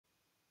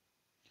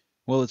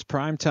Well, it's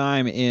prime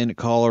time in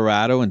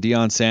Colorado, and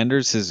Deion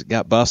Sanders has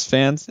got Buffs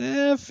fans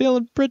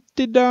feeling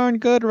pretty darn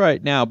good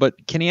right now.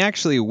 But can he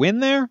actually win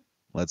there?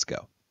 Let's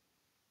go.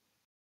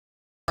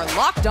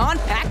 Locked On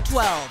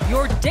Pac-12,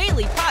 your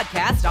daily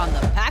podcast on the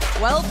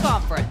Pac-12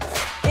 Conference.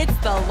 It's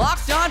the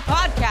Locked On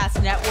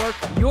Podcast Network,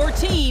 your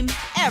team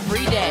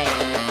every day.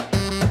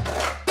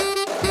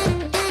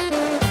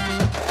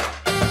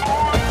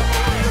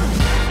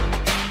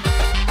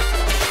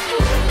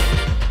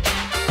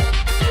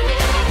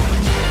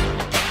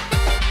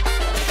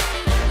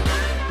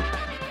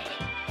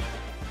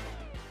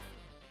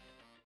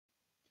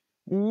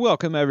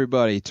 Welcome,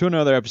 everybody, to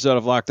another episode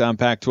of Locked On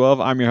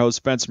Pac-12. I'm your host,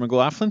 Spencer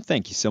McLaughlin.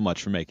 Thank you so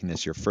much for making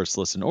this your first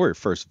listen or your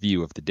first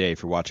view of the day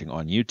if you're watching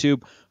on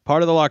YouTube.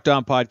 Part of the Locked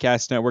On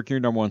Podcast Network, your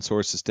number one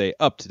source to stay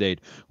up to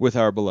date with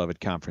our beloved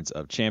Conference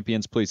of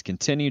Champions. Please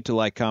continue to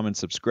like, comment,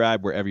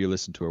 subscribe wherever you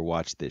listen to or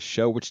watch this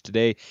show, which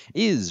today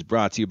is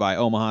brought to you by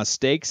Omaha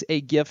Steaks, a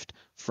gift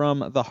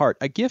from the heart,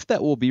 a gift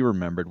that will be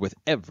remembered with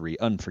every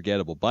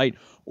unforgettable bite.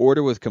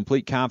 Order with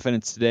complete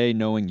confidence today,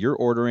 knowing you're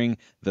ordering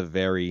the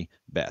very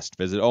best.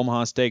 Visit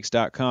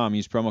omahasteaks.com.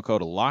 Use promo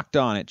code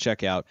LOCKEDON at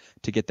checkout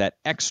to get that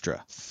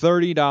extra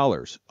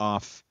 $30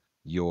 off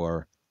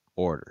your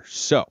order.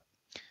 So,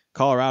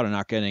 Colorado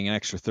not getting an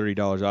extra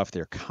 $30 off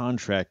their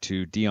contract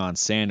to Deion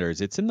Sanders.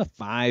 It's in the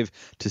 $5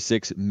 to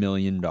 $6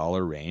 million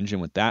range,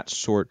 and with that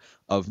sort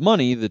of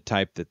money, the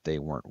type that they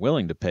weren't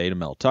willing to pay to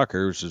Mel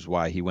Tucker, which is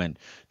why he went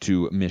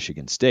to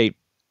Michigan State,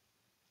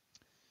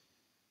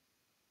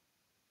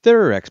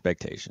 there are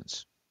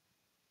expectations.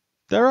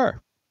 There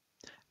are.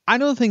 I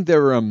don't think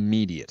there are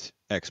immediate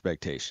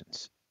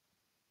expectations.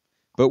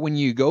 But when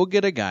you go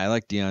get a guy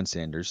like Deion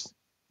Sanders,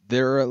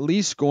 there are at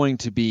least going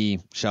to be,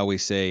 shall we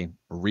say,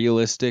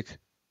 realistic,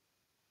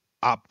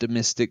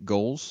 optimistic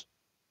goals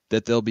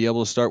that they'll be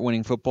able to start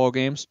winning football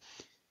games.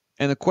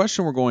 And the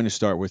question we're going to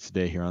start with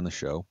today here on the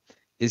show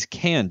is,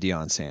 can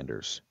Deion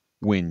Sanders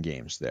win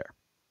games there?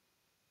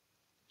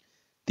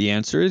 The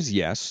answer is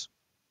yes.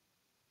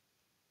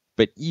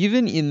 But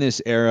even in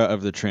this era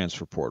of the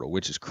transfer portal,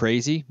 which is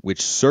crazy,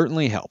 which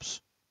certainly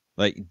helps,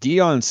 like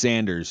Deion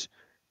Sanders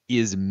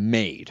is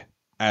made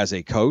as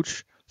a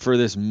coach for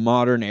this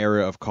modern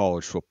era of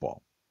college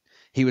football.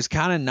 He was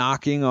kind of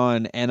knocking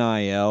on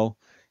NIL,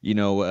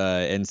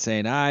 and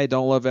saying, I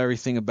don't love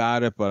everything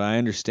about it, but I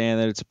understand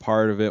that it's a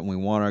part of it, and we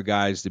want our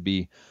guys to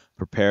be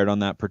prepared on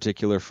that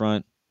particular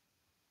front.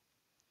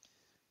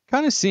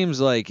 Kind of seems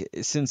like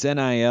since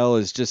NIL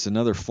is just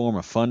another form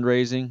of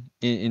fundraising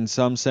in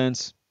some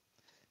sense,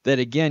 that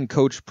again,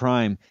 Coach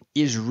Prime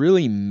is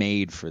really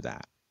made for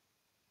that.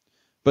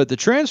 But the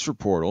transfer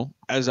portal,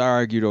 as I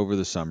argued over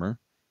the summer,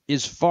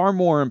 is far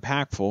more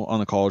impactful on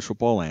the college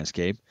football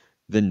landscape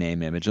than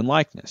name, image, and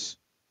likeness.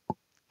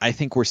 I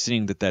think we're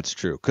seeing that that's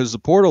true because the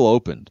portal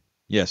opened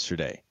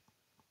yesterday,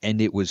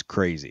 and it was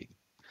crazy.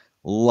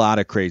 A lot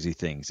of crazy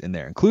things in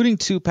there, including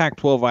two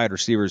Pac-12 wide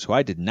receivers who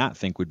I did not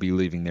think would be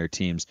leaving their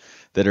teams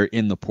that are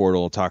in the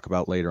portal. I'll talk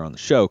about later on the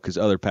show because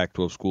other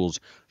Pac-12 schools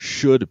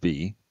should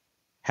be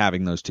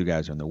having those two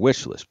guys on their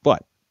wish list.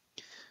 But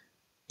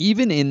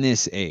even in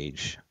this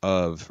age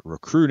of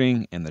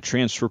recruiting and the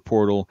transfer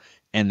portal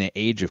and the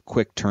age of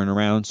quick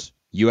turnarounds,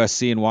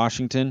 USC and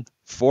Washington,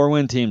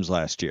 4-win teams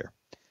last year.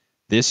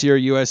 This year,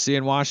 USC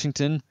and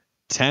Washington,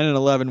 10 and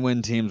 11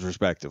 win teams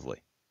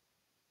respectively.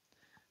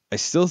 I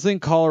still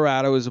think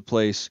Colorado is a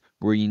place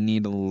where you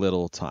need a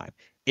little time.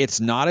 It's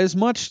not as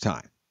much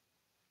time.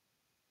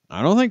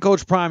 I don't think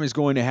Coach Prime is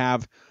going to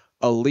have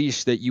a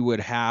leash that you would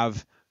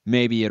have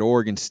maybe at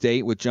Oregon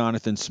State with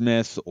Jonathan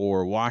Smith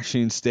or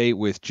Washington State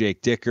with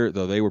Jake Dicker,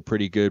 though they were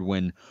pretty good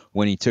when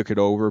he took it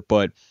over.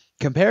 But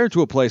compared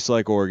to a place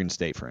like Oregon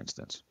State, for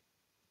instance,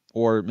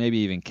 or maybe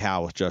even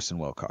Cal with Justin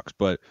Wilcox.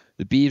 But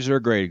the Beavs are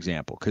a great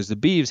example because the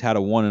Beavs had a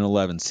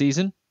 1-11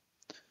 season,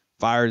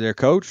 fired their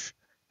coach,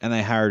 and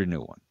they hired a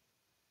new one.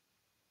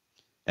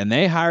 And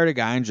they hired a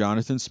guy in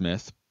Jonathan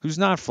Smith who's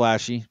not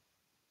flashy.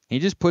 He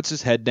just puts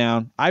his head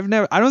down. I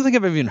don't think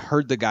I've even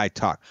heard the guy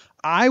talk.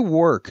 I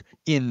work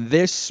in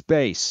this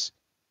space.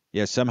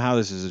 Yeah, somehow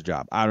this is a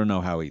job. I don't know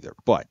how either,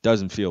 but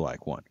doesn't feel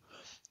like one.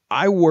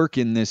 I work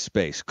in this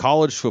space,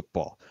 college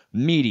football,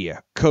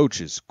 media,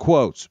 coaches,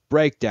 quotes,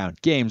 breakdown,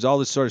 games, all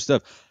this sort of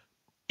stuff.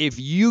 If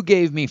you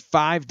gave me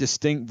 5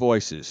 distinct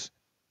voices,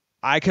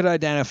 I could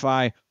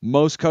identify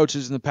most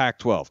coaches in the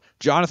Pac-12.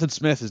 Jonathan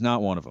Smith is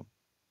not one of them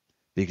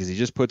because he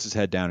just puts his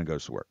head down and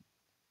goes to work.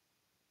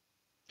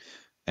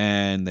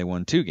 And they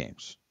won 2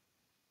 games,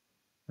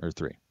 or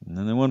 3, and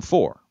then they won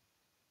 4.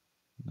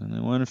 And they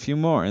won a few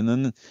more.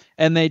 And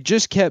they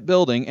just kept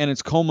building, and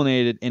it's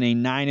culminated in a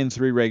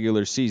 9-3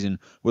 regular season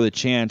with a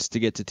chance to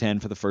get to 10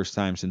 for the first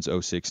time since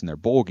 2006 in their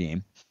bowl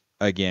game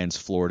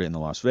against Florida in the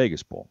Las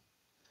Vegas Bowl.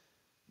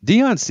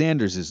 Deion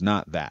Sanders is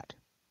not that.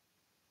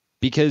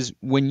 Because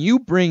when you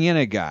bring in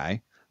a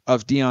guy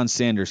of Deion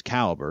Sanders'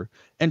 caliber,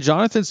 and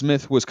Jonathan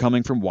Smith was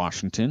coming from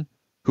Washington,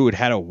 who had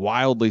had a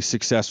wildly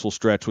successful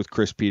stretch with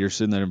Chris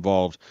Peterson that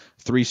involved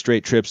 3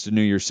 straight trips to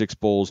New Year's Six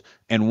Bowls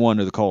and 1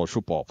 to the college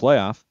football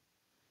playoff,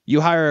 You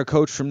hire a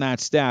coach from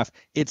that staff,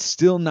 it's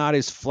still not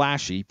as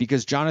flashy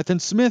because Jonathan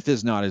Smith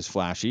is not as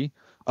flashy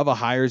of a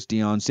hire as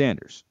Deion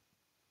Sanders.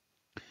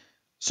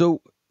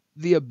 So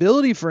the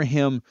ability for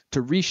him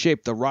to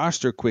reshape the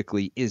roster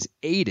quickly is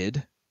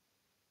aided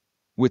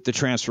with the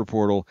transfer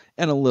portal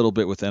and a little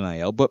bit with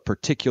NIL, but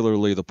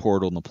particularly the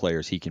portal and the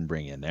players he can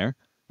bring in there.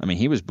 I mean,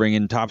 he was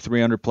bringing top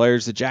 300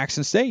 players to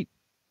Jackson State.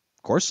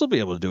 Of course he'll be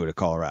able to do it at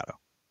Colorado.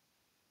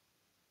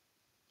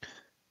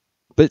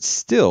 But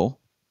still,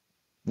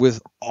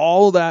 with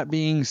all that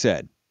being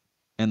said,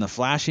 and the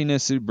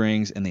flashiness he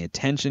brings and the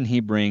attention he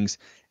brings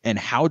and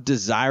how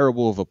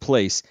desirable of a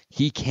place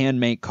he can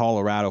make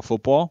Colorado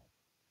football,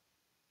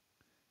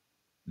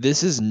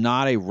 this is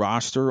not a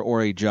roster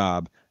or a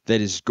job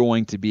that is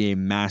going to be a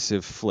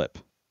massive flip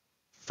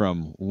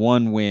from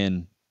 1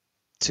 win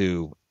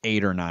to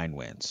 8 or 9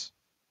 wins.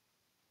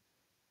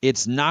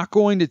 It's not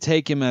going to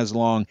take him as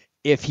long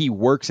if he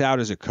works out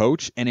as a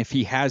coach and if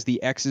he has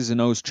the X's and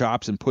O's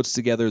chops and puts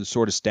together the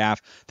sort of staff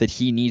that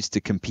he needs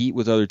to compete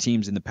with other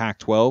teams in the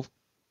Pac-12.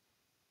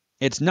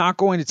 It's not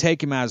going to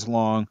take him as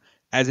long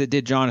as it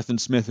did Jonathan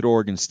Smith at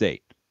Oregon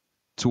State,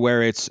 to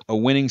where it's a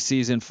winning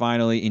season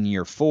finally in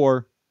year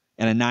 4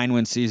 and a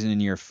 9-win season in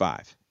year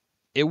 5.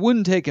 It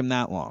wouldn't take him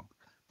that long,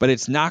 but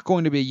it's not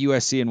going to be a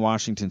USC and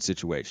Washington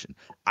situation.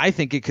 I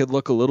think it could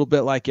look a little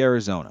bit like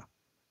Arizona,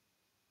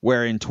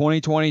 where in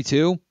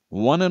 2022,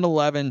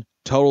 1-11,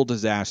 total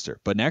disaster.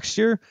 But next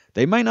year,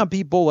 they might not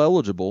be bowl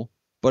eligible,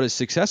 but a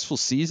successful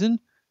season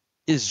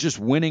is just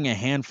winning a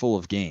handful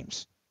of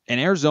games.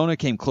 And Arizona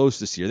came close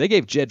this year. They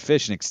gave Jed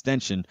Fish an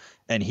extension,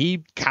 and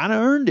he kind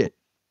of earned it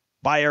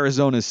by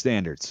Arizona's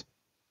standards.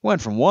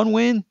 Went from 1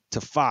 win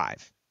to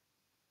 5.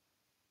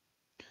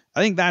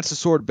 I think that's the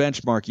sort of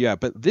benchmark you have.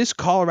 But this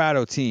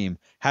Colorado team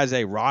has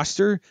a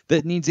roster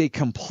that needs a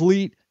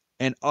complete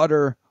and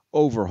utter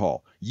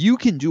overhaul. You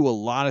can do a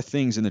lot of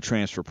things in the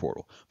transfer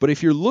portal. But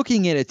if you're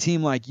looking at a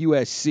team like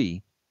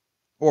USC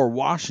or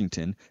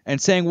Washington and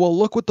saying, well,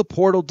 look what the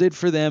portal did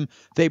for them.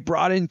 They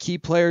brought in key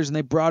players and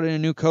they brought in a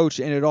new coach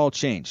and it all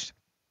changed.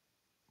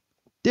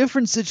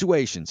 Different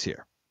situations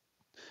here.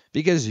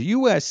 Because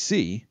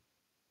USC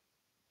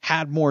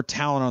had more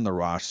talent on the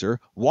roster.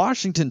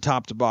 Washington,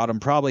 top to bottom,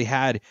 probably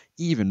had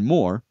even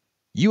more.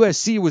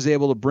 USC was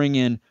able to bring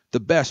in the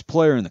best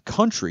player in the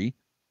country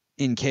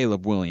in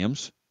Caleb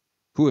Williams,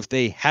 who, if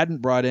they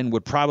hadn't brought in,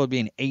 would probably be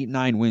an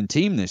 8-9 win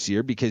team this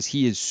year because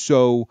he is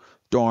so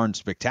darn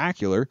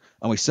spectacular.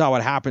 And we saw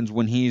what happens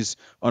when he's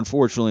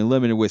unfortunately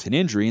limited with an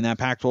injury in that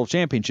Pac-12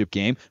 championship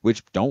game,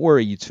 which, don't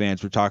worry, Utes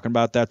fans, we're talking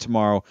about that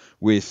tomorrow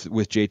with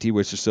JT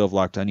Wistersill of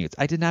Locked On Utes.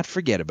 I did not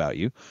forget about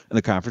you in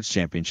the conference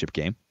championship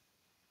game.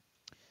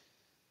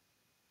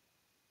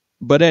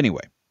 But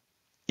anyway,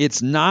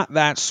 it's not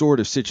that sort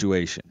of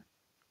situation.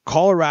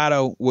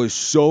 Colorado was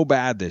so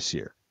bad this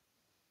year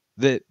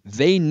that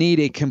they need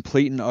a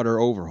complete and utter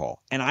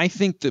overhaul. And I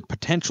think the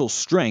potential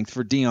strength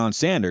for Deion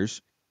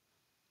Sanders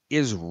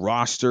is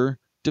roster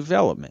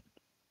development.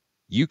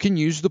 You can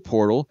use the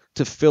portal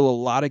to fill a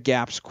lot of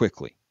gaps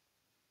quickly.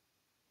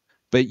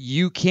 But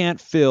you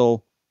can't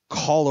fill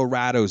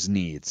Colorado's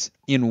needs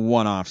in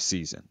one off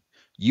season.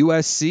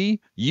 USC,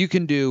 you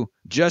can do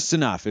just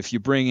enough if you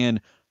bring in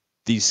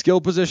these skill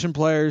position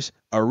players,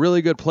 a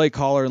really good play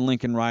caller in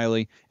Lincoln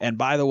Riley. And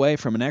by the way,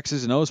 from an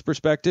X's and O's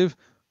perspective,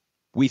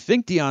 we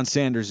think Deion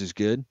Sanders is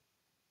good,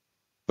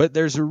 but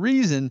there's a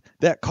reason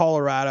that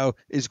Colorado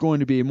is going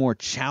to be a more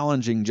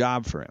challenging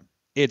job for him.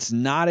 It's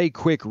not a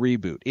quick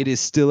reboot. It is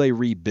still a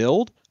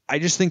rebuild. I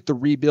just think the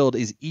rebuild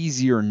is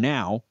easier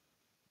now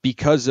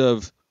because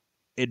of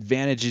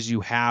advantages you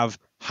have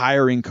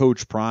hiring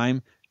Coach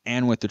Prime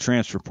and with the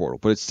transfer portal,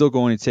 but it's still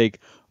going to take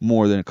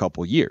more than a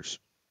couple years.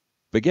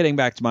 But getting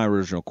back to my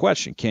original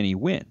question, can he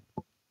win?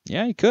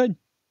 Yeah, he could.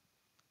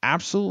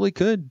 Absolutely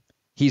could.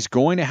 He's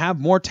going to have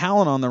more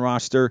talent on the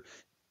roster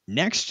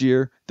next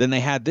year than they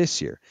had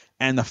this year,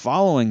 and the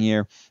following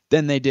year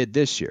than they did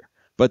this year.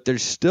 But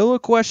there's still a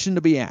question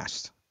to be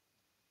asked.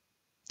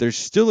 There's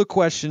still a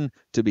question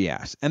to be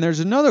asked. And there's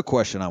another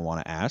question I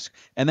want to ask,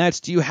 and that's,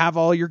 do you have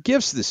all your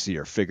gifts this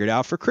year figured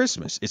out for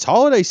Christmas? It's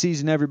holiday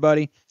season,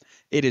 everybody.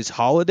 It is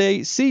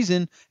holiday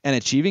season, and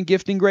achieving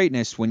gifting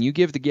greatness when you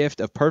give the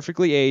gift of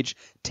perfectly aged,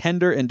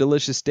 tender, and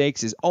delicious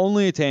steaks is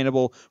only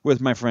attainable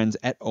with my friends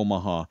at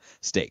Omaha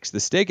Steaks.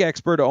 The steak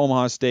expert at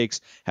Omaha Steaks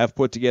have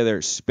put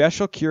together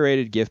special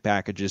curated gift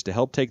packages to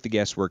help take the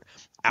guesswork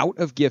out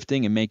of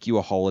gifting and make you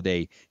a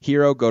holiday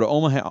hero. Go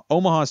to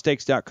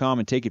omahasteaks.com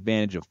and take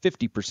advantage of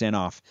 50%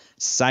 off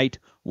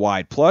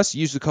site-wide. Plus,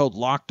 use the code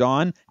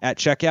LOCKEDON at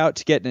checkout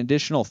to get an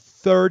additional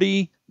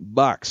 $30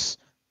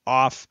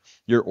 off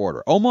your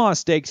order. Omaha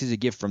Steaks is a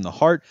gift from the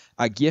heart,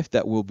 a gift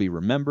that will be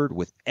remembered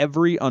with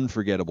every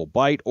unforgettable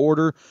bite.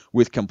 Order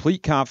with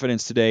complete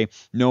confidence today,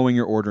 knowing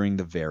you're ordering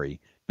the very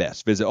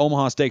best. Visit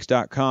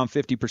omahasteaks.com,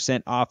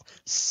 50% off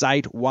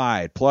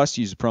site-wide. Plus,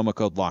 use the promo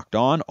code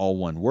LOCKEDON, all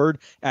one word,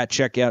 at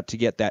checkout to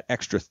get that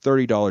extra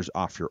 $30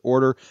 off your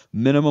order.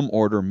 Minimum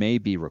order may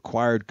be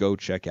required. Go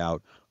check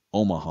out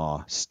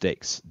Omaha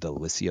Steaks.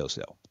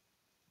 Delicioso.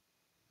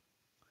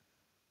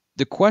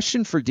 The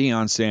question for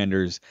Deion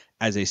Sanders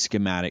as a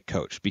schematic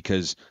coach,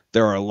 because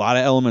there are a lot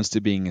of elements to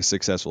being a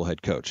successful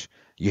head coach.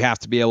 You have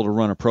to be able to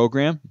run a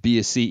program, be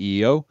a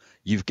CEO.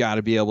 You've got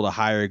to be able to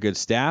hire a good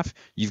staff.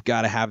 You've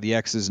got to have the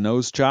X's and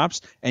O's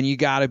chops, and you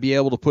got to be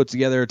able to put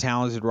together a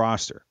talented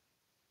roster.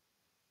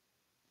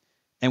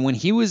 And when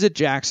he was at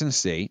Jackson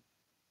State,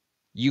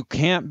 you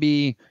can't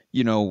be,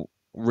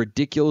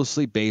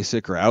 ridiculously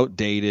basic or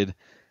outdated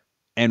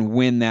and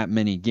win that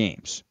many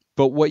games.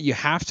 But what you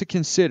have to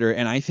consider,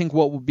 and I think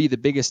what will be the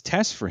biggest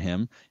test for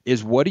him,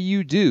 is what do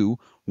you do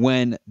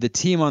when the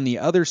team on the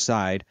other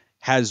side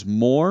has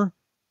more,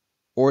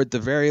 or at the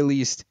very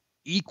least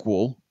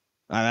equal.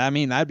 I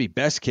mean, that'd be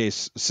best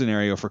case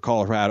scenario for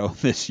Colorado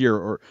this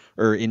year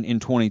or in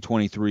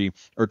 2023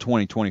 or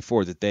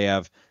 2024, that they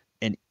have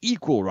an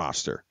equal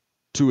roster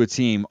to a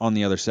team on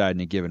the other side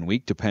in a given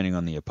week, depending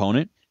on the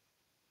opponent.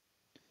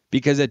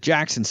 Because at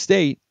Jackson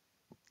State,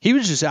 he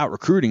was just out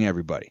recruiting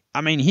everybody. I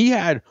mean, he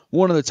had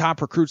one of the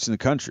top recruits in the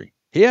country.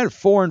 He had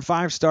 4- and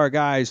 5-star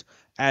guys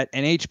at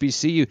an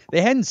HBCU. They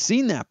hadn't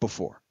seen that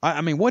before.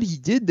 I mean, what he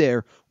did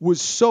there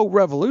was so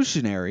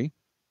revolutionary,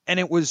 and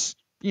it was,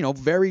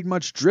 very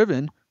much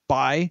driven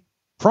by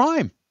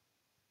Prime,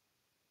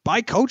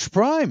 by Coach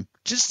Prime.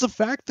 Just the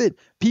fact that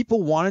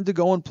people wanted to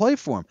go and play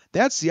for him.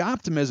 That's the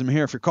optimism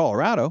here for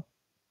Colorado.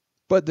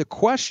 But the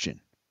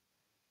question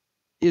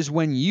is,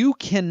 when you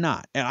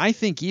cannot, and I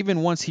think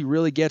even once he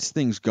really gets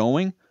things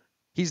going,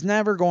 he's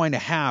never going to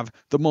have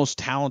the most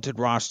talented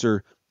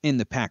roster in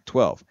the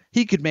Pac-12.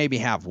 He could maybe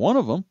have one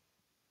of them.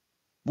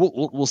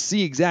 We'll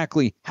see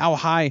exactly how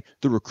high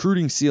the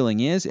recruiting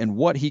ceiling is and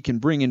what he can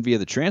bring in via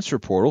the transfer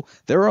portal.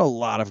 There are a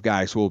lot of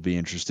guys who will be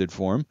interested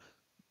for him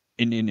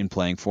in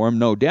playing for him,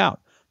 no doubt.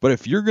 But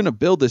if you're going to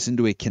build this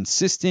into a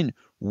consistent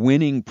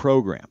winning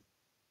program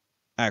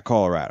at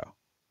Colorado,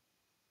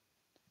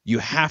 you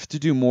have to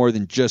do more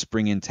than just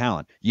bring in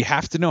talent. You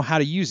have to know how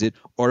to use it,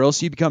 or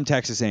else you become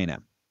Texas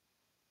A&M.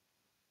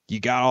 You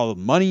got all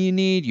the money you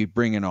need, you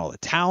bring in all the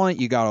talent,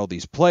 you got all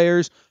these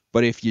players,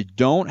 but if you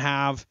don't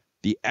have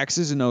the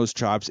X's and O's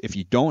chops, if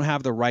you don't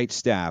have the right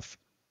staff,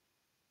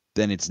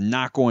 then it's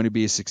not going to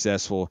be as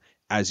successful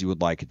as you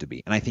would like it to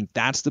be. And I think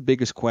that's the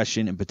biggest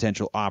question and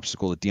potential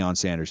obstacle that Deion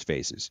Sanders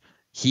faces.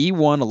 He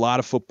won a lot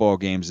of football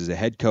games as a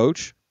head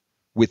coach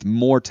with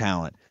more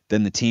talent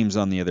than the teams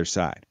on the other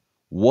side.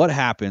 What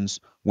happens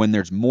when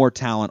there's more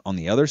talent on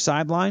the other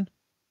sideline,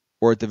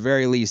 or at the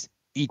very least,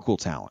 equal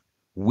talent,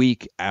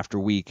 week after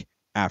week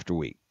after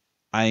week?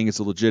 I think it's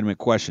a legitimate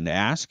question to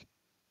ask,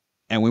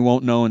 and we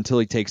won't know until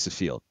he takes the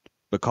field.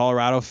 But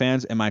Colorado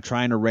fans, am I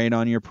trying to rain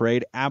on your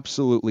parade?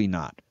 Absolutely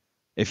not.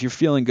 If you're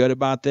feeling good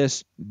about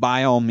this,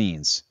 by all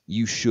means,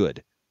 you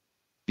should.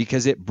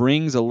 Because it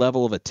brings a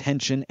level of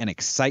attention and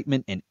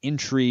excitement and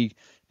intrigue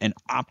and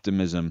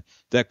optimism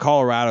that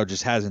Colorado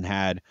just hasn't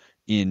had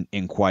in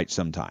quite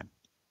some time.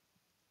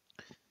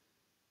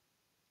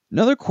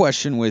 Another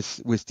question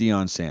with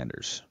Deion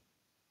Sanders.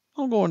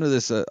 I'll go into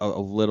this a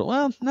little.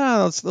 Well,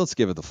 no, let's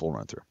give it the full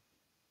run through.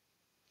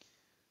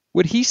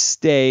 Would he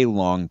stay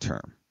long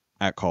term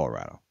at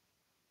Colorado?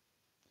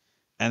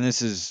 And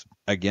this is,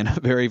 again, a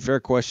very fair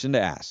question to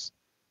ask.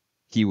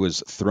 He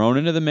was thrown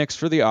into the mix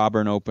for the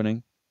Auburn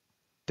opening.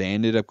 They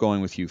ended up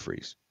going with Hugh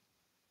Freeze.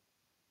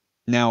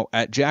 Now,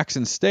 at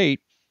Jackson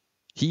State,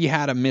 he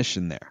had a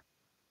mission there,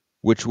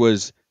 which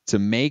was to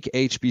make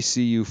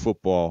HBCU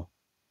football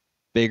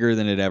bigger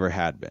than it ever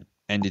had been.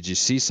 And did you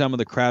see some of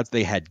the crowds?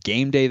 They had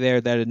game day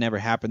there that had never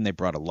happened. They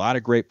brought a lot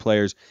of great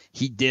players.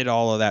 He did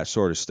all of that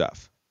sort of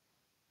stuff.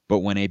 But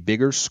when a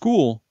bigger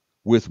school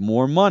with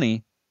more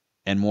money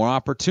and more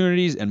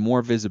opportunities and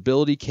more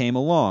visibility came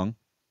along,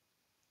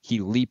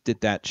 he leaped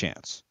at that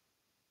chance.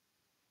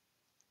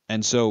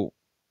 And so,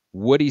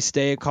 would he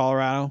stay at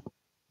Colorado?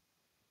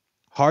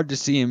 Hard to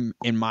see him,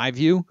 in my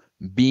view,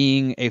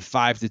 being a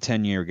 5 to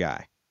 10 year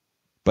guy.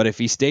 But if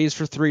he stays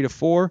for 3 to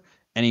 4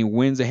 and he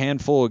wins a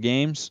handful of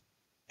games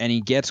and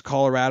he gets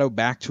Colorado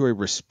back to a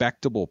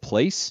respectable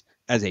place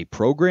as a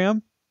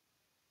program,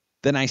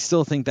 then I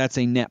still think that's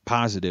a net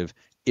positive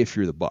if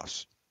you're the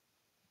Buffs.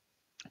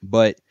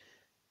 But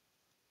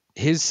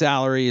his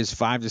salary is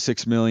 $5 to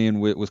 $6 million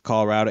with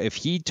Colorado. If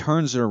he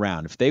turns it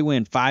around, if they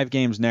win 5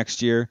 games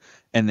next year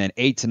and then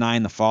 8 to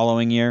 9 the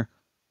following year,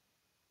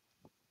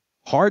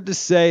 hard to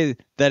say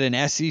that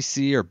an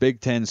SEC or Big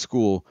Ten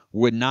school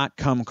would not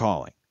come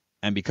calling.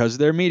 And because of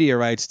their media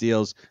rights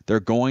deals, they're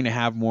going to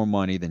have more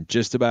money than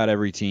just about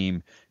every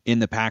team in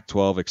the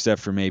Pac-12,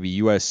 except for maybe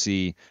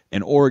USC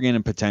and Oregon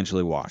and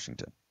potentially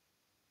Washington.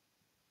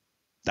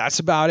 That's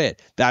about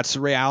it. That's the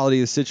reality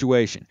of the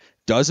situation.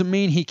 Doesn't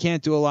mean he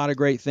can't do a lot of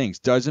great things.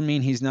 Doesn't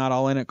mean he's not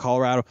all in at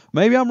Colorado.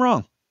 Maybe I'm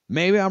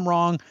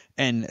wrong.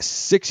 And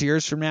 6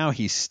 years from now,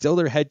 he's still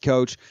their head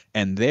coach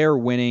and they're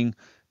winning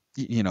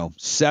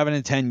 7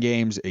 to 10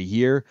 games a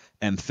year,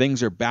 and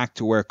things are back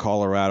to where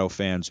Colorado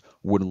fans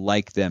would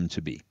like them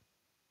to be.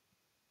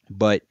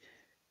 But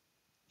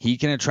he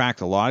can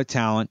attract a lot of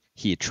talent.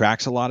 He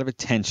attracts a lot of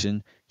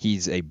attention.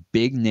 He's a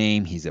big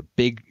name. He's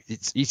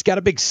got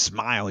a big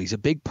smile. He's a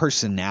big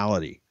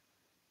personality.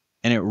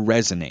 and it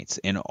resonates,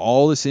 and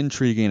all this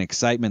intrigue and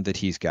excitement that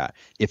he's got.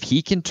 If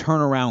he can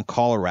turn around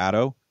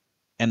Colorado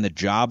and the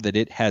job that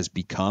it has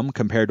become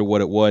compared to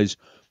what it was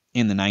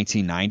in the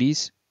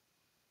 1990s,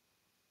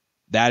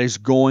 that is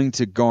going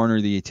to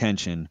garner the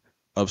attention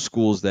of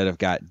schools that have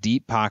got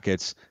deep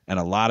pockets and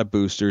a lot of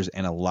boosters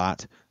and a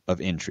lot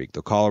of intrigue.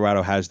 Though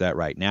Colorado has that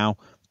right now,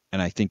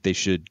 and I think they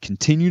should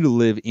continue to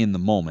live in the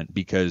moment,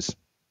 because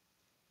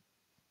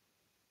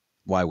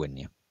why wouldn't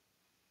you?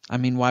 I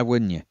mean, why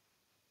wouldn't you?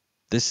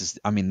 This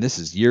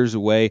is years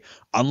away,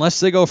 unless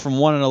they go from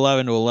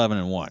 1-11 to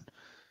 11-1,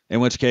 in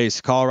which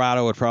case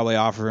Colorado would probably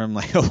offer him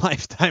like a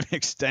lifetime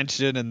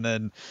extension, and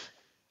then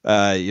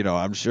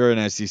I'm sure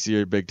an SEC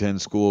or Big Ten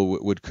school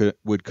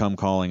would come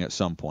calling at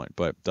some point,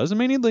 but doesn't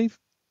mean he'd leave.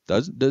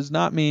 Does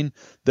not mean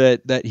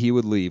that he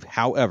would leave.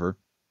 However,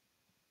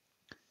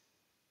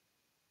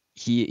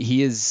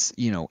 he is,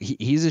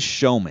 he's a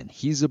showman.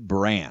 He's a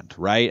brand,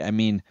 right? I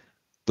mean,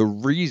 the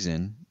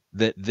reason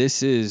that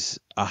this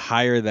is a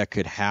hire that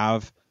could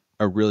have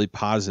a really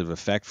positive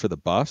effect for the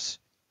Buffs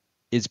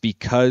is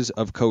because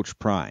of Coach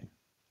Prime.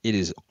 It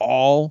is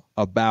all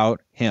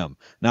about him,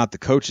 not the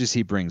coaches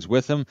he brings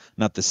with him,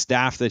 not the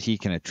staff that he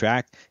can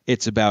attract.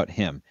 It's about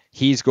him.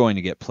 He's going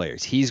to get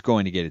players. He's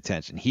going to get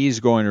attention. He's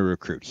going to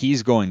recruit.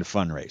 He's going to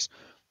fundraise.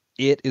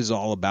 It is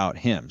all about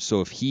him.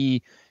 So if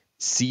he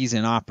sees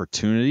an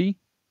opportunity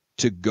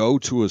to go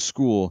to a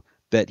school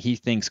that he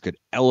thinks could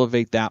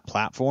elevate that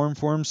platform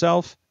for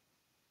himself,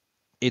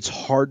 it's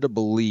hard to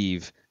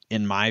believe,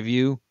 in my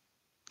view,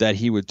 that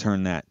he would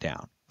turn that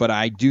down. But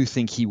I do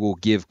think he will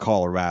give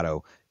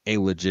Colorado a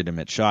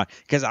legitimate shot,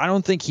 because I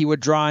don't think he would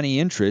draw any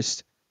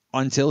interest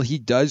until he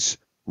does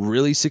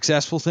really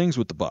successful things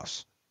with the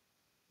Buffs.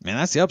 Man,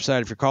 that's the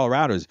upside for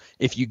Colorado, is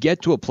if you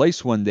get to a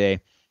place one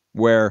day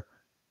where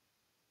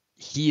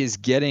he is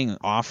getting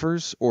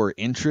offers or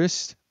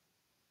interest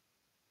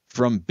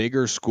from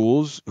bigger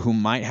schools who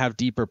might have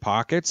deeper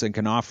pockets and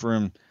can offer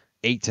him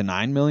 $8 to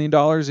 $9 million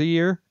a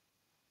year,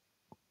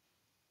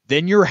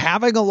 then you're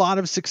having a lot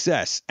of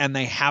success, and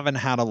they haven't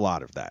had a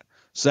lot of that.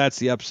 So that's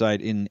the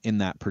upside in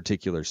that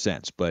particular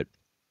sense. But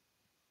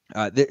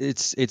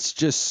it's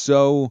just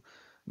so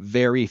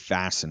very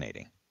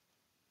fascinating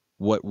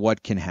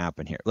what can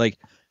happen here. Like,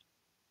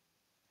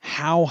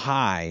 how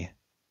high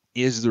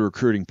is the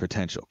recruiting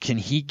potential? Can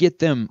he get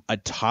them a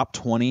top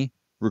 20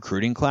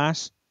 recruiting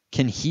class?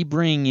 Can he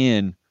bring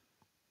in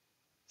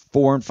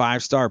 4- and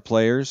 5-star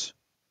players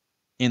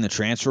in the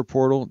transfer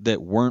portal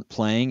that weren't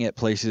playing at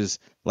places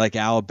like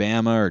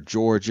Alabama or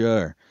Georgia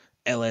or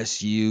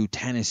LSU,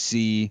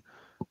 Tennessee,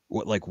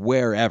 like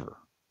wherever?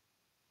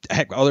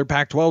 Heck, other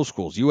Pac-12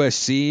 schools,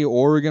 USC,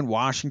 Oregon,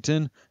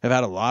 Washington, have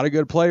had a lot of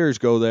good players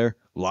go there,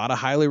 a lot of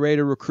highly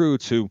rated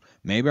recruits who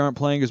maybe aren't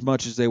playing as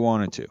much as they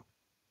wanted to.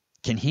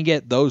 Can he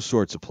get those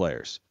sorts of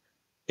players?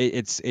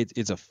 It's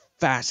a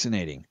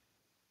fascinating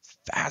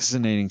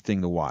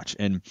thing to watch,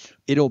 and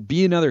it'll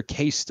be another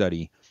case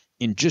study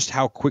in just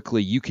how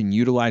quickly you can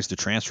utilize the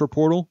transfer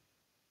portal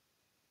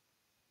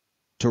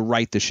to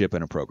right the ship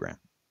in a program,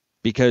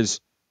 because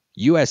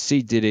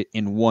USC did it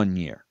in 1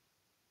 year.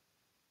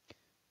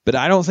 But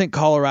I don't think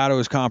Colorado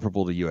is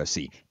comparable to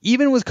USC,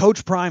 even with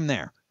Coach Prime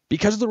there,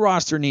 because the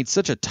roster needs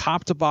such a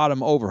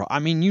top-to-bottom overhaul. I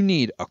mean, you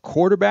need a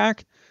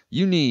quarterback,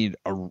 you need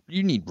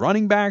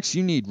running backs,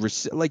 you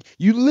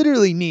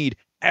literally need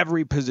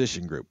every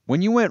position group.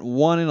 When you went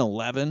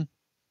 1-11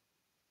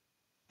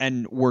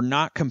 and were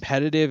not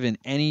competitive in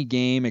any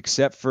game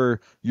except for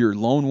your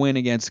lone win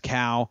against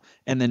Cal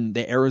and then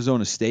the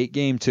Arizona State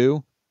game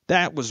too,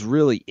 that was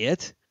really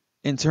it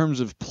in terms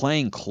of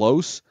playing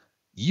close.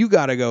 You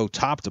got to go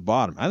top to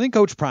bottom. I think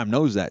Coach Prime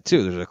knows that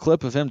too. There's a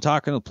clip of him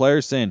talking to the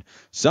players saying,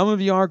 some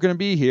of you aren't going to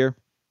be here.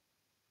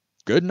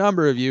 Good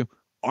number of you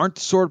aren't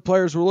the sort of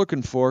players we're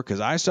looking for, because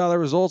I saw the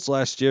results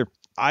last year.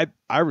 I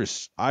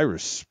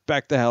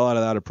respect the hell out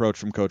of that approach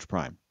from Coach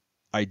Prime.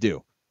 I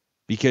do.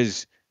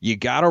 Because you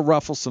got to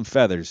ruffle some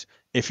feathers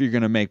if you're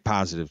going to make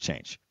positive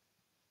change.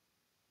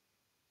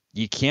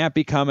 You can't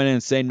be coming in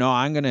and say, no,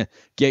 I'm going to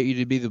get you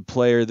to be the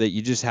player that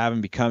you just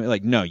haven't become.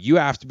 Like, no, you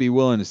have to be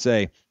willing to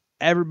say,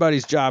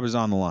 everybody's job is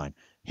on the line.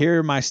 Here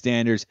are my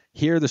standards.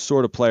 Here are the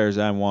sort of players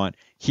I want.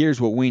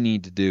 Here's what we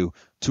need to do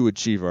to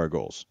achieve our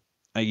goals.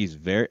 I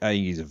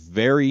think he's a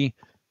very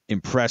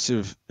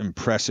impressive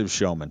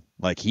showman.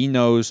 Like, he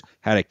knows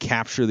how to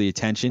capture the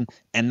attention,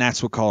 and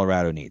that's what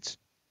Colorado needs.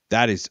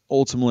 That is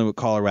ultimately what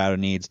Colorado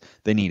needs.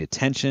 They need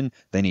attention.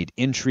 They need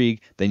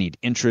intrigue. They need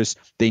interest.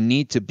 They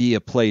need to be a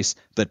place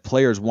that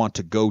players want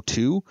to go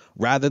to,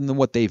 rather than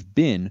what they've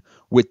been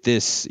with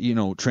this,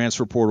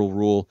 transfer portal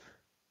rule,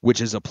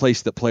 which is a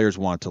place that players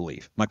want to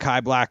leave.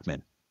 Mekhi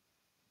Blackman,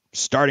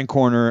 starting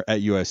corner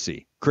at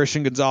USC.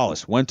 Christian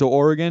Gonzalez went to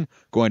Oregon,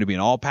 going to be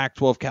an all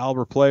Pac-12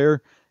 caliber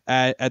player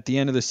at the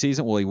end of the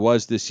season. Well, he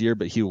was this year,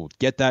 but he will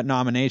get that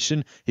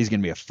nomination. He's going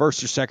to be a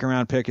first or second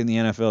round pick in the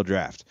NFL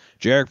draft.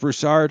 Jarek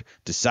Broussard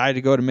decided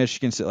to go to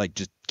Michigan State. Like,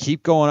 just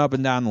keep going up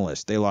and down the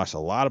list. They lost a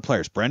lot of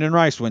players. Brendan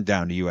Rice went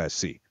down to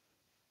USC.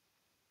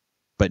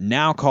 But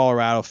now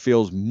Colorado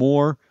feels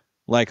more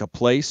like a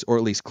place, or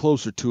at least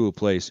closer to a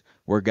place,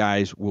 where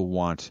guys will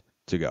want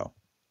to go.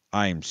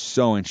 I am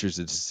so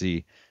interested to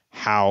see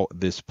how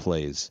this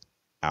plays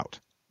out.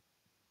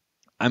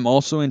 I'm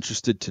also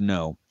interested to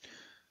know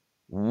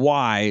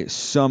why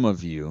some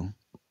of you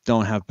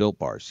don't have Built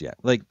Bars yet.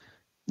 Like,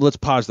 let's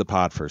pause the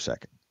pod for a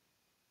second.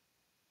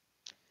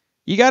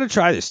 You got to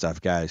try this stuff,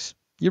 guys.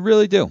 You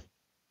really do.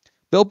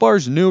 Built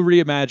Bar's new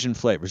reimagined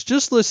flavors.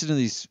 Just listen to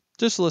these.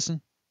 Just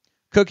listen.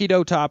 Cookie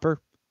dough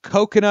topper,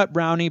 coconut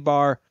brownie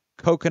bar,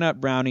 coconut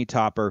brownie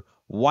topper,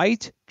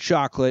 white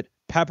chocolate,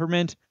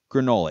 peppermint,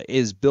 granola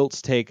is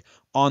Built's take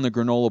on the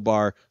granola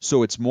bar,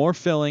 so it's more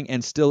filling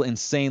and still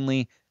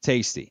insanely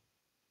tasty.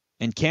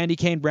 And candy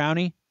cane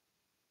brownie?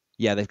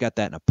 Yeah, they've got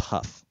that in a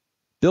puff.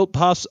 Built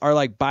Puffs are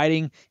like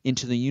biting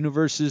into the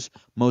universe's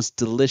most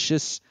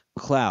delicious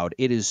cloud.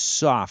 It is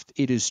soft,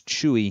 it is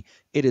chewy,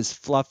 it is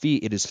fluffy,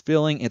 it is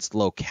filling, it's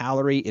low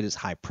calorie, it is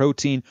high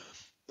protein.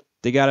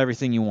 They got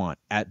everything you want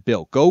at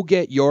Built. Go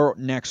get your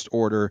next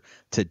order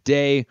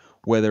today,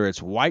 whether it's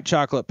white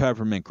chocolate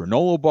peppermint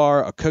granola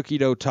bar, a cookie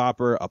dough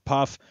topper, a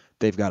puff.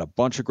 They've got a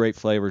bunch of great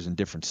flavors and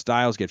different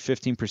styles. Get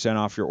 15%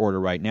 off your order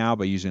right now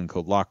by using the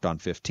code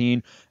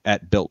LOCKEDON15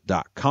 at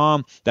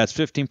Built.com. That's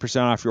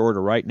 15% off your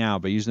order right now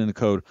by using the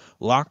code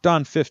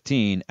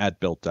LOCKEDON15 at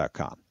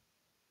Built.com.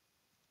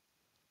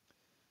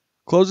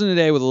 Closing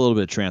today with a little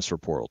bit of transfer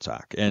portal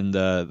talk, and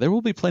there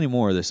will be plenty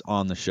more of this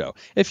on the show.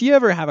 If you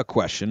ever have a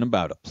question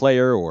about a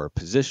player or a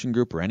position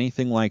group or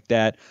anything like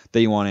that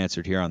you want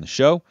answered here on the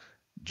show,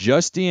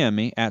 just DM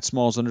me at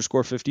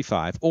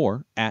Smalls_55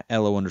 or at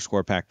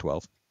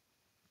LO_Pac-12.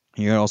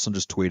 You can also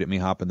just tweet at me,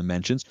 hop in the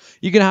mentions.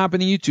 You can hop in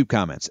the YouTube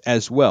comments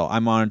as well. I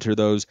monitor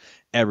those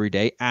every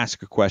day.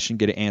 Ask a question,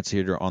 get an answer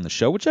here on the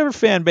show. Whichever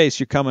fan base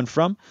you're coming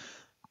from,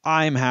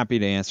 I'm happy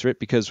to answer it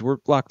because we're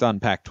Locked On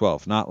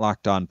Pac-12, not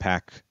Locked On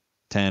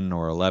Pac-10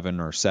 or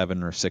 11 or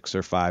 7 or 6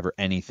 or 5 or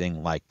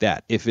anything like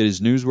that. If it is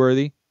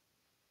newsworthy,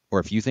 or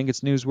if you think it's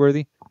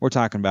newsworthy, we're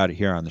talking about it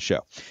here on the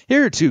show.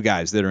 Here are two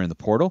guys that are in the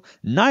portal,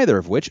 neither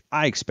of which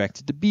I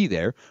expected to be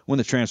there when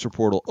the transfer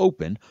portal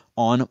opened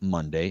on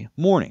Monday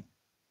morning.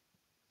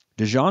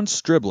 Deion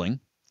Sanders,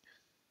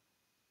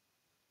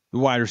 the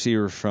wide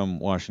receiver from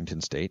Washington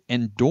State,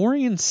 and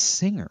Deion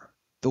Sanders,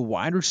 the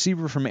wide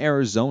receiver from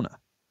Arizona.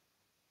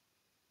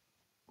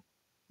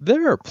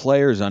 There are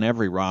players on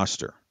every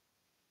roster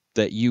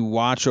that you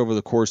watch over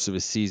the course of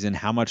a season,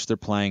 how much they're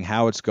playing,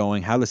 how it's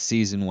going, how the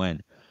season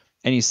went,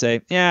 and you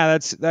say, yeah,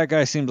 that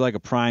guy seems like a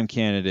prime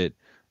candidate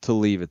to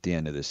leave at the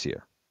end of this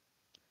year.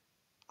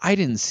 I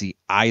didn't see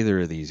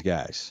either of these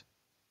guys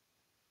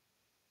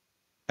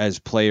as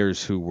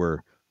players who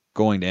were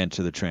going to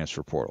enter the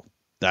transfer portal.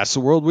 That's the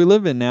world we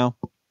live in now.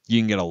 You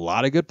can get a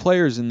lot of good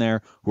players in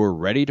there who are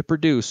ready to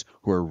produce,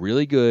 who are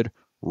really good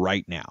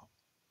right now.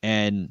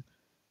 And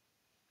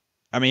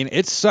I mean,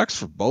 it sucks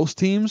for both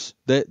teams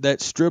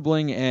that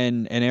Stribling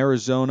and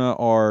Arizona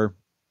are.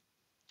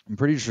 I'm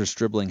pretty sure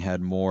Stribling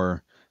had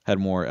more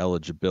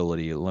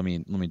eligibility. Let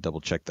me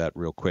double check that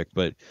real quick.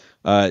 But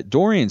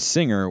Deion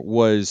Sanders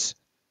was,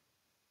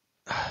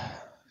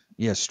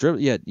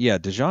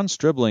 Deion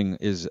Stribling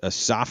is a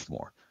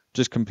sophomore.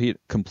 Just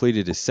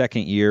completed his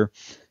second year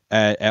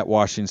at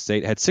Washington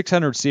State. Had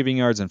 600 receiving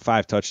yards and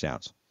 5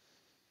 touchdowns.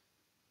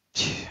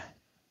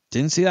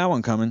 Didn't see that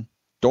one coming.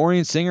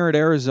 Deion Sanders at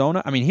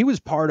Arizona. I mean, he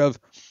was part of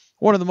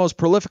one of the most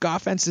prolific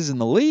offenses in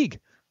the league.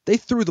 They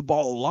threw the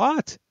ball a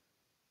lot.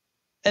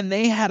 And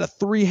they had a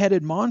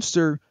 3-headed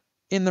monster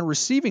in the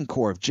receiving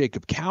core of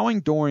Jacob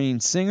Cowing,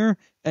 Deion Sanders,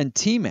 and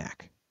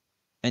T-Mac.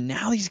 And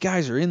now these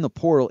guys are in the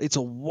portal. It's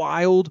a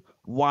wild,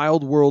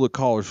 wild world of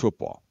college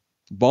football.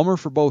 Bummer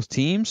for both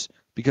teams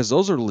because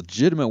those are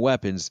legitimate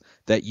weapons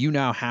that you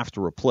now have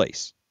to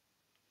replace.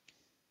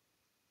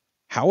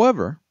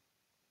 However,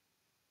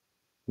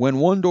 when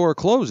one door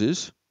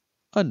closes,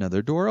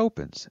 another door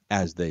opens,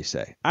 as they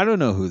say. I don't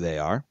know who they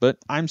are, but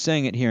I'm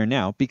saying it here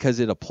now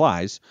because it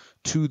applies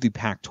to the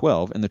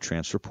Pac-12 and the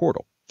transfer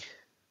portal.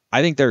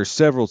 I think there are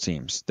several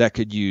teams that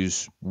could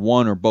use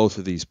one or both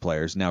of these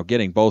players. Now,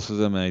 getting both of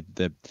them,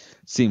 that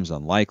seems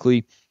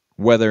unlikely.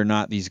 Whether or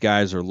not these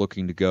guys are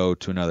looking to go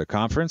to another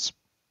conference,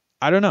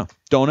 I don't know.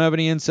 Don't have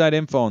any inside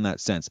info in that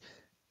sense.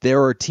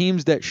 There are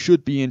teams that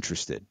should be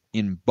interested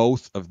in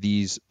both of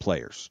these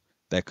players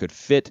that could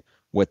fit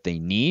what they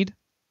need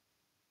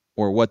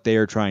or what they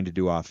are trying to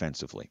do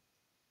offensively.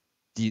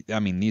 I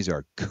mean, these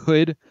are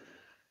good,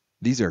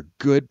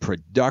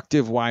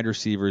 productive wide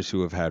receivers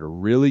who have had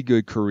really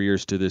good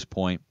careers to this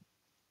point.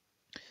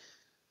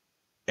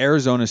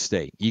 Arizona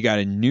State, you got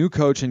a new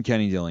coach in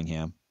Kenny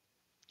Dillingham.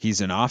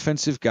 He's an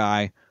offensive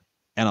guy.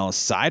 And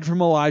aside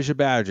from Elijah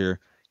Badger,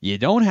 you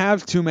don't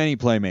have too many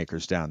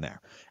playmakers down there.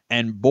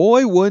 And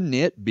boy, wouldn't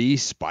it be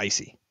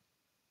spicy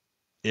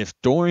if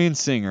Deion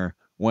Sanders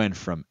went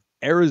from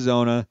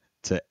Arizona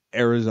to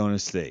Arizona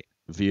State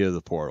via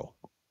the portal.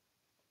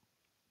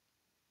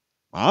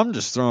 I'm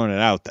just throwing it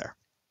out there.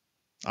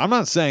 I'm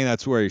not saying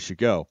that's where you should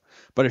go.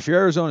 But if you're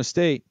Arizona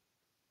State,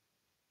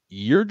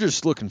 you're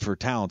just looking for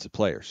talented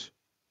players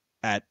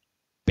at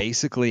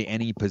basically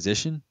any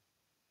position.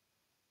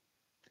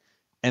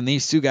 And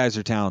these two guys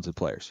are talented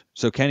players.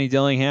 So Kenny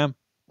Dillingham,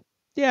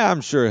 yeah,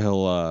 I'm sure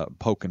he'll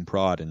poke and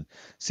prod and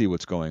see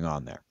what's going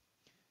on there.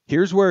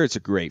 Here's where it's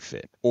a great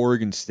fit.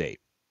 Oregon State,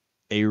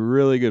 a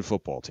really good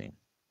football team,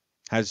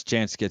 has a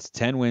chance to get to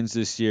 10 wins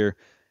this year.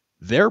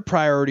 Their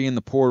priority in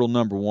the portal,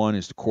 number one,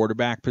 is the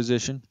quarterback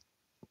position.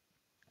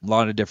 A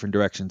lot of different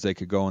directions they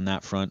could go on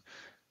that front.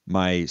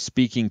 My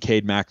speaking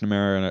Cade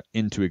McNamara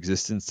into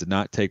existence did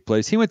not take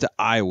place. He went to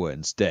Iowa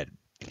instead.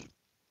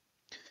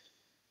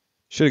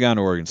 Should have gone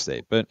to Oregon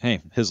State, but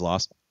hey, his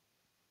loss.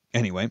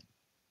 Anyway,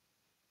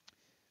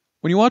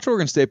 when you watch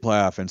Oregon State play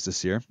offense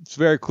this year, it's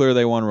very clear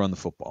they want to run the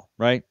football,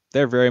 right?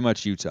 They're very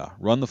much Utah.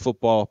 Run the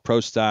football, pro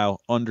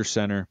style, under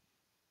center,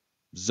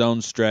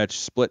 zone stretch,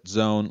 split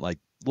zone, like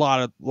a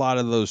lot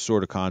of those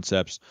sort of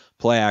concepts,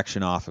 play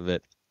action off of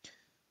it.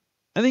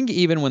 I think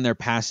even when their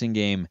passing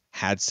game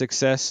had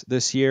success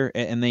this year,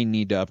 and they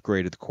need to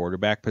upgrade at the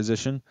quarterback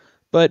position,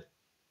 but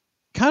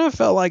kind of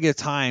felt like at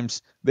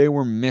times they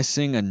were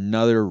missing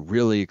another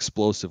really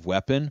explosive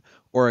weapon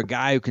or a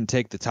guy who can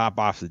take the top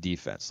off the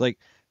defense. Like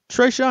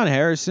Trayshawn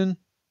Harrison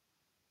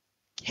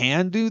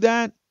can do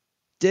that,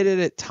 did it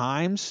at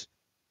times,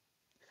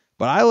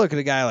 but I look at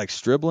a guy like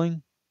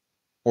Stribling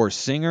or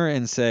Singer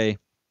and say,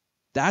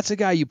 that's a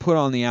guy you put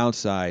on the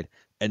outside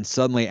and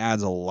suddenly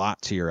adds a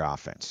lot to your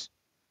offense.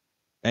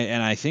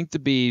 And I think the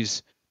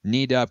Beavs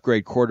need to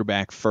upgrade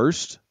quarterback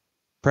first,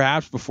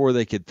 perhaps before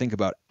they could think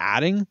about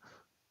adding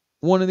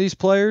one of these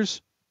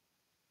players.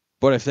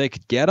 But if they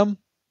could get them,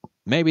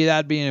 maybe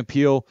that'd be an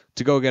appeal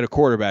to go get a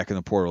quarterback in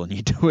the portal, and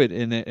you do it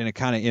in a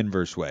kind of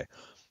inverse way.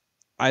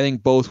 I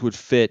think both would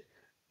fit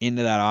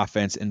into that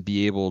offense and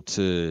be able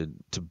to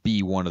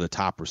be one of the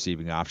top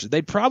receiving options.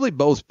 They'd probably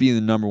both be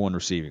the number one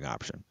receiving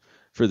option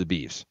for the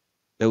Beavs,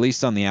 at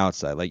least on the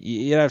outside. Like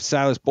you'd have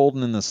Silas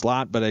Bolden in the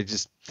slot, but I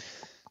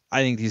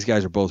think these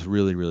guys are both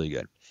really, really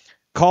good.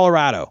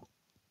 Colorado,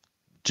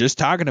 just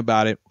talking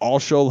about it all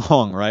show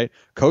long, right?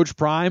 Coach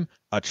Prime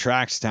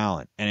attracts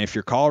talent. And if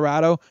you're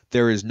Colorado,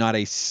 there is not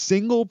a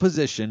single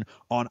position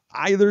on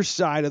either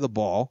side of the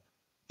ball,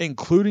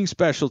 including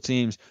special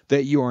teams,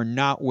 that you are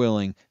not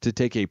willing to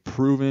take a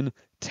proven,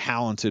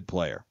 talented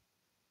player.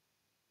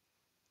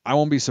 I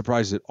won't be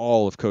surprised at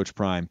all if Coach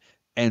Prime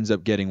ends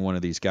up getting one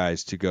of these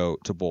guys to go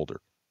to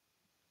Boulder.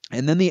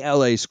 And then the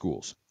LA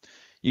schools.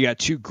 You got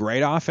two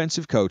great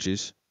offensive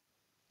coaches.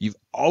 You've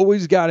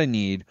always got a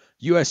need.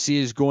 USC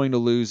is going to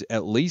lose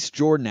at least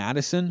Jordan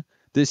Addison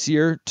this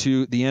year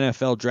to the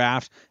NFL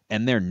draft,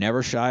 and they're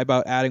never shy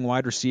about adding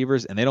wide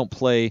receivers, and they don't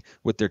play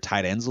with their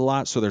tight ends a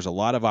lot, so there's a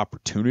lot of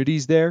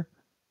opportunities there.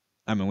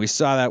 I mean, we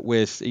saw that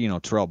with,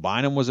 Terrell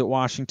Bynum was at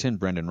Washington,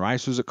 Brendan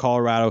Rice was at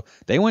Colorado.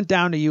 They went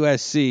down to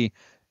USC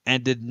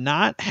and did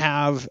not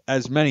have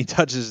as many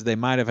touches as they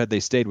might have had they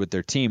stayed with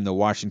their team. The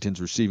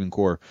Washington's receiving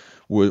core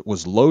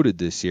was loaded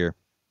this year.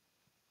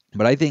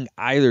 But I think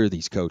either of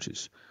these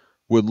coaches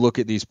would look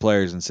at these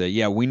players and say,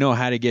 yeah, we know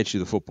how to get you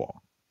the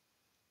football.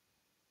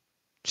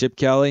 Chip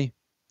Kelly,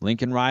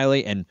 Lincoln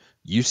Riley, and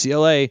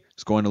UCLA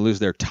is going to lose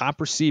their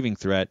top receiving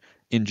threat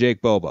in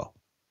Jake Bobo.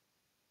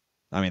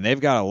 I mean, they've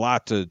got a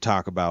lot to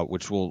talk about,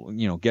 which we'll,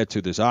 get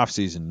to this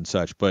offseason and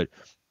such, but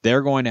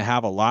they're going to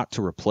have a lot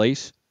to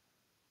replace.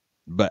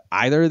 But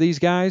either of these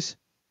guys,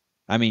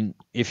 I mean,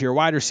 if you're a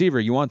wide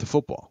receiver, you want the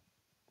football.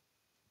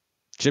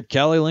 Chip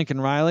Kelly,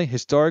 Lincoln Riley,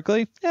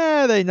 historically,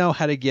 they know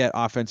how to get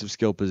offensive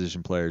skill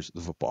position players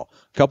the football.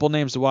 A couple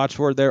names to watch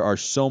for. There are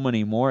so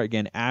many more.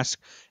 Again, ask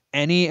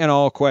any and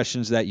all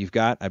questions that you've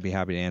got. I'd be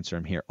happy to answer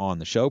them here on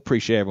the show.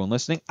 Appreciate everyone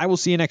listening. I will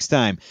see you next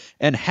time,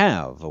 and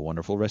have a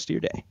wonderful rest of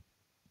your day.